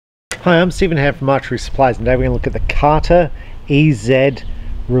Hi, I'm Stephen here from Archery Supplies, and today we're going to look at the Carter EZ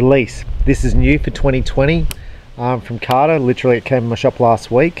release. This is new for 2020 from Carter. Literally it came in my shop last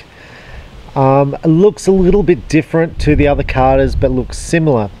week. It looks a little bit different to the other Carters, but looks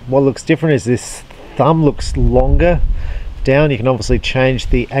similar. What looks different is this thumb looks longer down. You can obviously change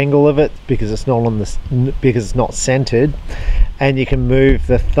the angle of it because it's not on this, because it's not centered, and you can move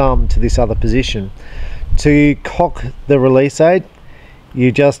the thumb to this other position. To cock the release aid,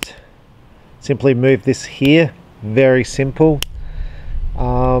 you just simply move this here. Very simple.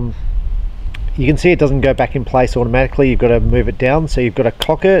 You can see it doesn't go back in place automatically. You've got to move it down, so you've got to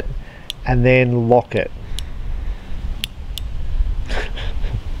cock it and then lock it.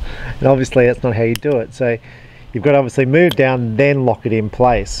 And obviously that's not how you do it, so you've got to obviously move down then lock it in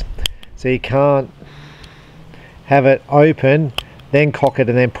place. So you can't have it open then cock it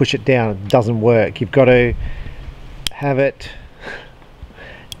and then push it down. It doesn't work. You've got to have it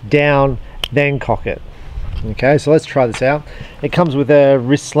down then cock it. Okay, so let's try this out. It comes with a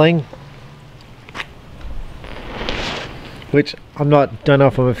wrist sling, which don't know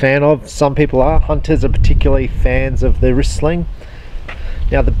if I'm a fan of. Some people are. Hunters are particularly fans of the wrist sling.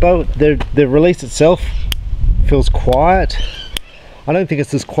 Now the release itself feels quiet. I don't think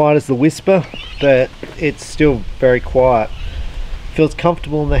it's as quiet as the Whisper, but it's still very quiet. Feels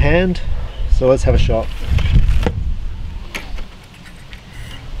comfortable in the hand, so let's have a shot.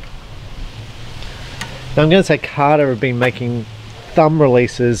 Now I'm going to say Carter have been making thumb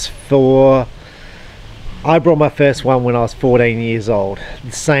releases for... I brought my first one when I was 14 years old.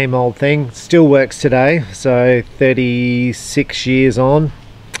 The same old thing, still works today, so 36 years on,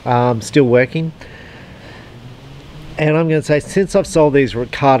 still working. And I'm going to say, since I've sold these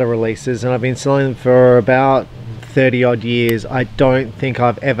Carter releases, and I've been selling them for about 30 odd years, I don't think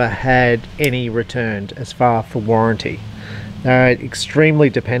I've ever had any returned as far for warranty. They're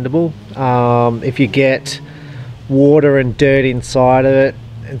extremely dependable. If you get water and dirt inside of it,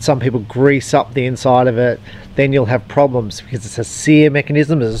 and some people grease up the inside of it, then you'll have problems because it's a sear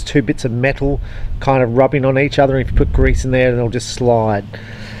mechanism. There's two bits of metal kind of rubbing on each other, and if you put grease in there, then it'll just slide.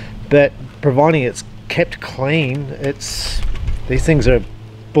 But providing it's kept clean, these things are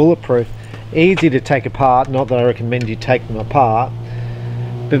bulletproof. Easy to take apart, not that I recommend you take them apart,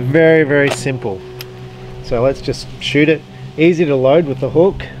 but very, very simple. So let's just shoot it. Easy to load with the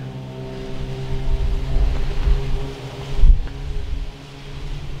hook.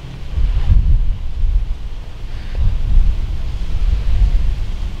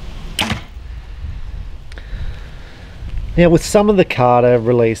 Now with some of the Carter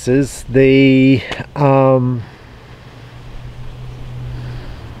releases,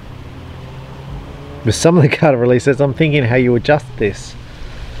 I'm thinking how you adjust this.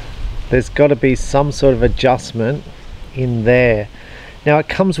 There's got to be some sort of adjustment in there. Now it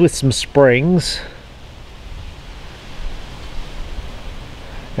comes with some springs,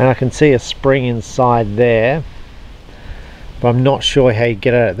 and I can see a spring inside there, but I'm not sure how you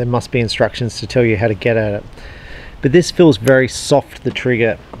get at it. There must be instructions to tell you how to get at it. But this feels very soft, the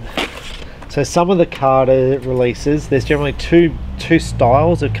trigger. So some of the Carter releases, there's generally two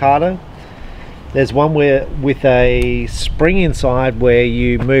styles of Carter. There's one with a spring inside where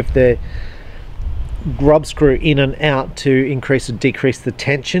you move the grub screw in and out to increase or decrease the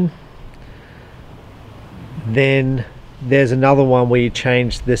tension. Then there's another one where you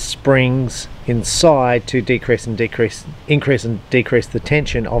change the springs inside to increase and decrease the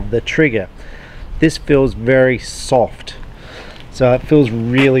tension of the trigger. This feels very soft, so it feels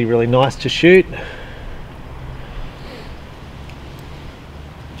really, really nice to shoot.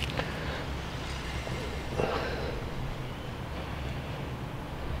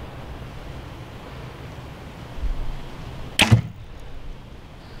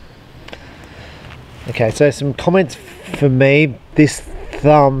 Okay, so some comments for me. This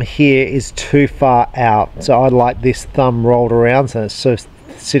thumb here is too far out, so I like this thumb rolled around, so it's sort of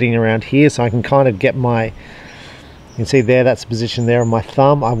sitting around here, so I can kind of get my, you can see there, that's the position there of my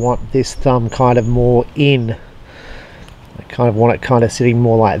thumb. I want this thumb kind of more in. I kind of want it kind of sitting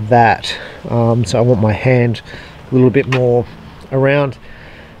more like that. So I want my hand a little bit more around,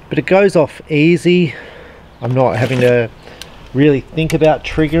 but it goes off easy. I'm not having to really think about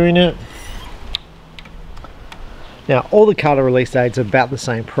triggering it. Now all the Carter release aids are about the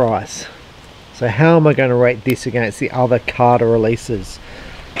same price, so how am I going to rate this against the other Carter releases?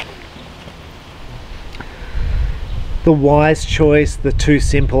 The wise choice, the too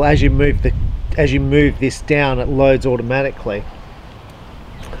simple. As you move this down, it loads automatically.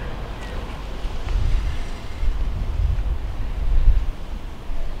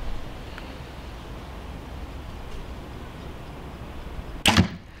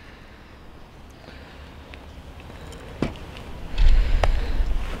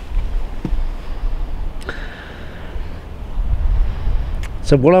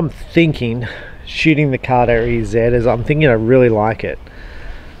 So what I'm thinking, shooting the Carter EZ, is I'm thinking I really like it.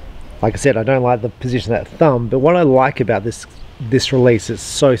 Like I said, I don't like the position of that thumb, but what I like about this release is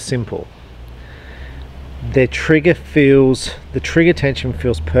so simple. The trigger tension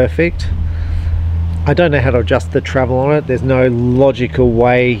feels perfect. I don't know how to adjust the travel on it. There's no logical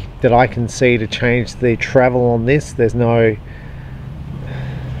way that I can see to change the travel on this. There's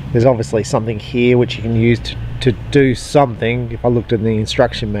obviously something here which you can use to do something if I looked in the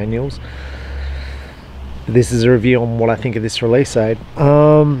instruction manuals. This is a review on what I think of this release aid.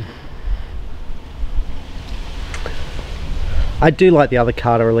 I do like the other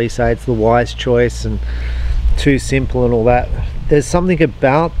Carter release aids, the Wise Choice and Too Simple and all that. There's something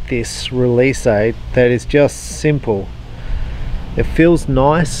about this release aid that is just simple. It feels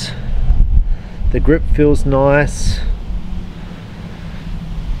nice. The grip feels nice.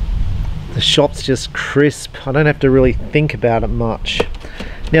 The shot's just crisp. I don't have to really think about it much.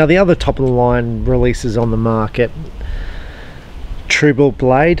 Now the other top of the line releases on the market, Trueball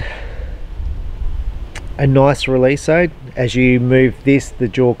Blade, a nice release aid. As you move this, the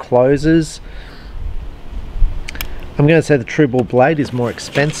jaw closes. I'm going to say the Trueball Blade is more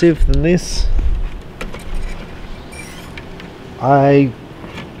expensive than this. I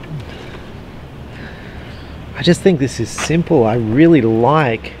just think this is simple. I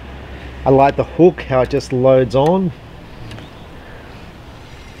like the hook, how it just loads on.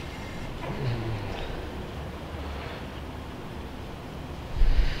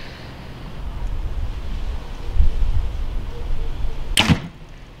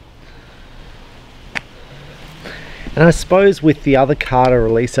 And I suppose with the other Carter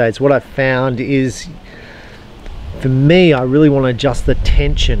release aids, what I've found is, for me, I really want to adjust the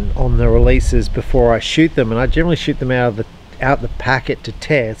tension on the releases before I shoot them, and I generally shoot them out the packet to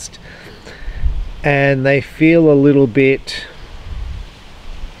test, and they feel a little bit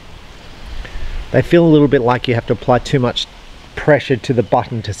like you have to apply too much pressure to the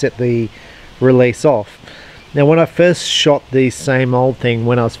button to set the release off. Now when I first shot the same old thing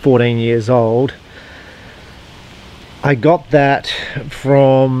when I was 14 years old, I got that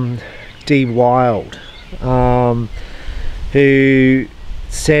from D Wild, who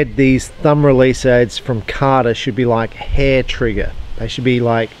said these thumb release aids from Carter should be like hair trigger. They should be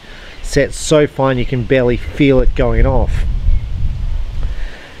like set so fine you can barely feel it going off.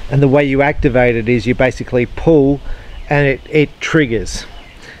 And the way you activate it is you basically pull and it triggers.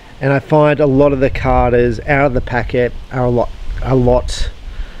 And I find a lot of the Carters out of the packet are a lot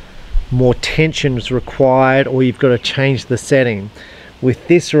more tension is required, or you've got to change the setting. With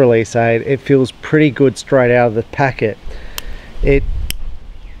this release aid, it feels pretty good straight out of the packet. It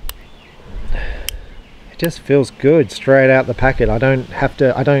just feels good straight out the packet. I'm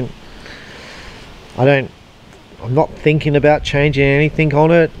not thinking about changing anything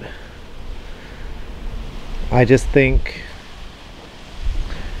on it. I think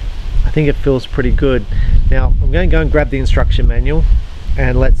it feels pretty good. Now I'm going to go and grab the instruction manual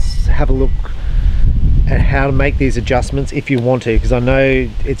and let's have a look at how to make these adjustments if you want to, because I know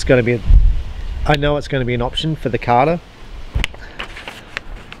it's going to be an option for the Carter.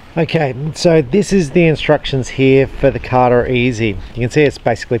 Okay, so this is the instructions here for the Carter Easy. You can see it's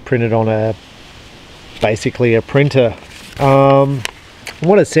basically printed on basically a printer.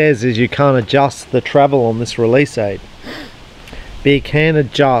 What it says is you can't adjust the travel on this release aid, but you can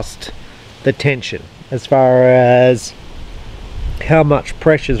adjust the tension as far as how much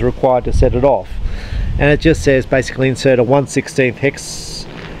pressure is required to set it off. And it just says basically insert a 1/16 hex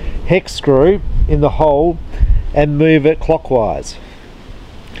screw in the hole and move it clockwise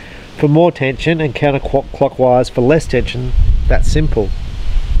for more tension and counterclockwise for less tension. That's simple.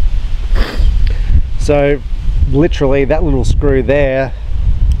 So literally that little screw there,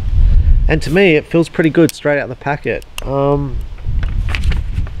 and to me it feels pretty good straight out the packet.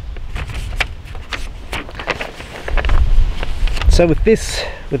 So with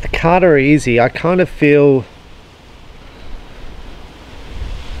the Carter Easy, I kind of feel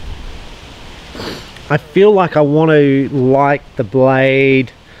like I want to like the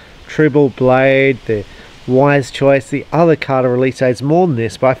Blade, Trueball Blade, the Wise Choice, the other Carter release aids more than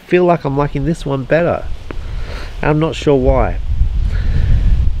this, but I feel like I'm liking this one better. I'm not sure why.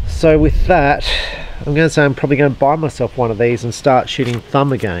 So with that, I'm going to say I'm probably going to buy myself one of these and start shooting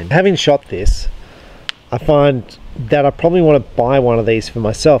thumb again. Having shot this, I find that I probably want to buy one of these for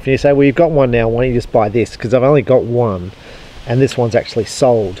myself. And you say, well, you've got one now, why don't you just buy this? Because I've only got one, and this one's actually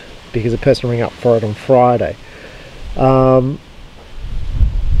sold because a person rang up for it on Friday. Now,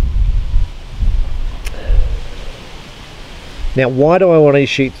 why do I want to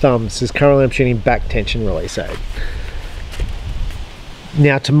shoot thumbs? Because currently I'm shooting back tension release aid.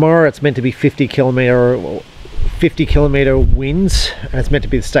 Now tomorrow it's meant to be 50 kilometer winds, and it's meant to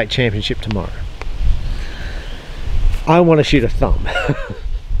be the state championship tomorrow. I want to shoot a thumb.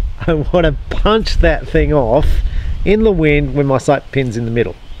 I want to punch that thing off in the wind when my sight pin's in the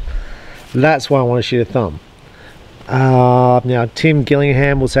middle. That's why I want to shoot a thumb. Now Tim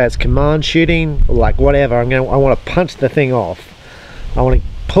Gillingham will say it's command shooting, like whatever. I want to punch the thing off. I want to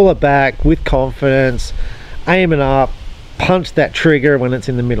pull it back with confidence, aim it up, punch that trigger when it's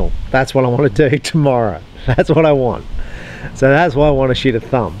in the middle. That's what I want to do tomorrow. That's what I want. So that's why I want to shoot a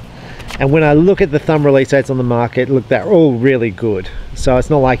thumb. And when I look at the thumb release aids on the market, look, they're all really good. So it's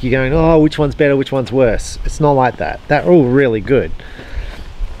not like you're going, oh, which one's better, which one's worse. It's not like that. They're all really good.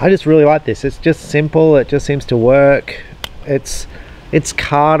 I just really like this. It's just simple. It just seems to work. It's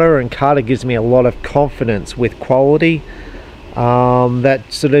Carter, and Carter gives me a lot of confidence with quality. That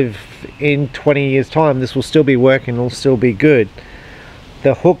sort of in 20 years time, this will still be working. It'll still be good.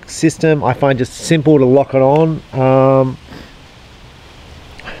 The hook system I find just simple to lock it on.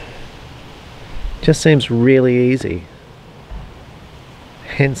 Just seems really easy.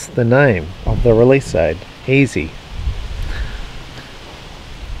 Hence the name of the release aid, Easy.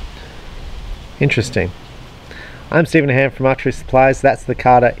 Interesting. I'm Stephen Ham from Archery Supplies. That's the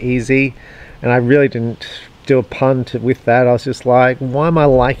Carter Easy, and I really didn't do a pun with that. I was just like, why am I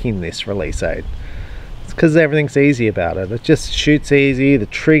liking this release aid? It's because everything's easy about it. It just shoots easy. The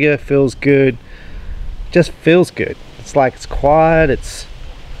trigger feels good. Just feels good. It's like it's quiet. It's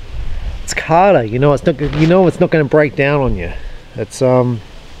Carter. You know, it's not going to break down on you. It's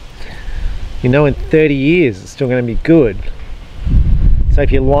you know, in 30 years it's still going to be good. So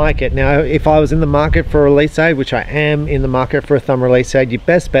if you like it, now if I was in the market for a release aid, which I am in the market for a thumb release aid, your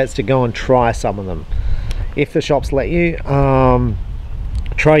best bet's to go and try some of them if the shops let you.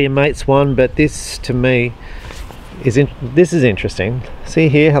 Try your mate's one, but this to me is interesting. See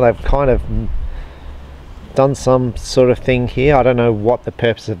here how they've kind of done some sort of thing here. I don't know what the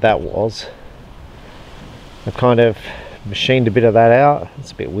purpose of that was. I've kind of machined a bit of that out.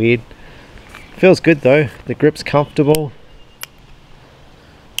 It's a bit weird. Feels good though. The grip's comfortable.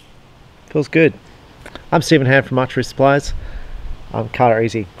 Feels good. I'm Stephen Ham from Archery Supplies. I'm Carter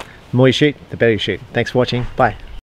Easy. The more you shoot, the better you shoot. Thanks for watching. Bye.